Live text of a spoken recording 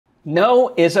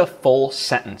No is a full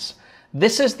sentence.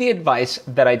 This is the advice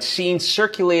that I'd seen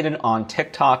circulated on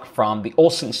TikTok from the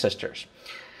Olsen sisters.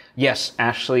 Yes,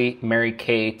 Ashley, Mary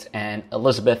Kate, and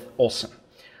Elizabeth Olsen.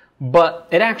 But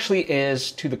it actually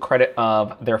is to the credit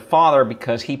of their father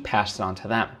because he passed it on to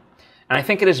them. And I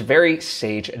think it is very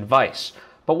sage advice.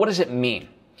 But what does it mean?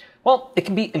 Well, it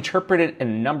can be interpreted in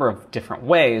a number of different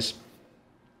ways,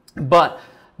 but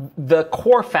the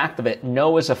core fact of it,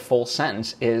 no is a full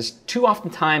sentence, is too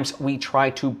oftentimes we try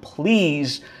to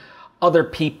please other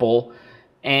people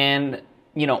and,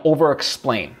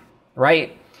 over-explain,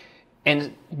 right?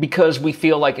 And because we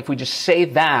feel like if we just say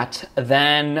that,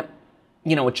 then,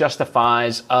 it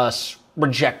justifies us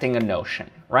rejecting a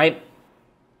notion, right?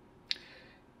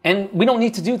 And we don't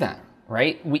need to do that,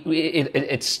 right?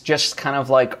 It's just kind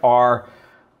of like our,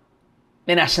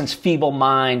 in essence, feeble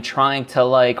mind trying to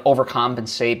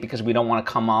overcompensate because we don't want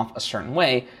to come off a certain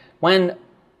way, when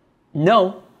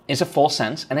no is a full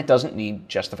sentence and it doesn't need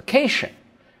justification,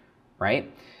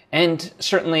 right? And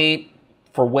certainly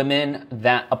for women,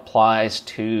 that applies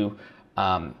to,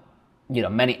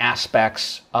 many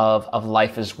aspects of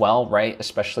life as well, right?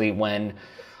 Especially when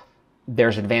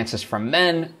there's advances from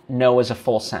men, no is a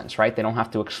full sentence, right? They don't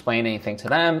have to explain anything to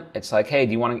them. It's like, hey,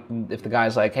 if the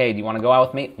guy's like, hey, do you want to go out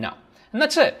with me? No. And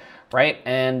that's it, right?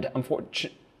 And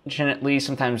unfortunately,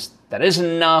 sometimes that isn't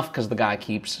enough because the guy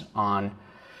keeps on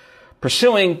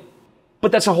pursuing,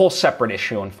 but that's a whole separate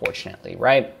issue, unfortunately,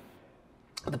 right?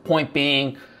 The point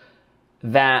being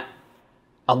that,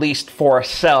 at least for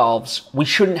ourselves, we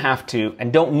shouldn't have to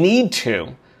and don't need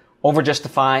to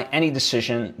over-justify any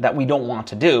decision that we don't want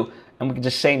to do, and we can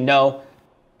just say no,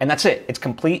 and that's it. It's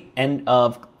complete end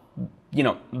of,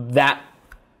 that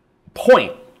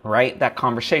point, right? That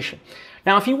conversation.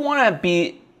 Now, if you want to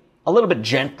be a little bit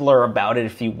gentler about it,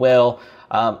 if you will,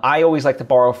 I always like to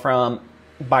borrow from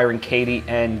Byron Katie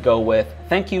and go with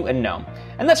thank you and no.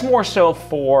 And that's more so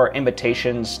for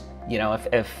invitations.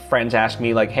 If friends ask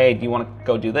me like, hey, do you want to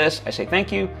go do this? I say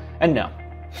thank you and no.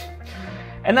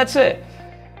 And that's it.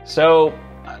 So,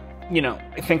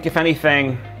 I think if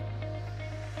anything,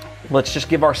 let's just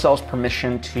give ourselves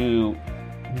permission to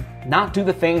not do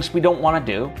the things we don't want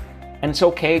to do. And it's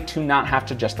okay to not have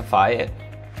to justify it.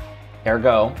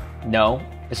 Ergo, no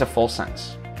is a full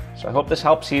sentence. So I hope this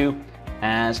helps you,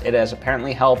 as it has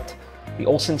apparently helped the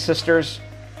Olsen sisters,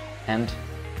 and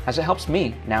as it helps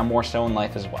me now more so in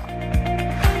life as well.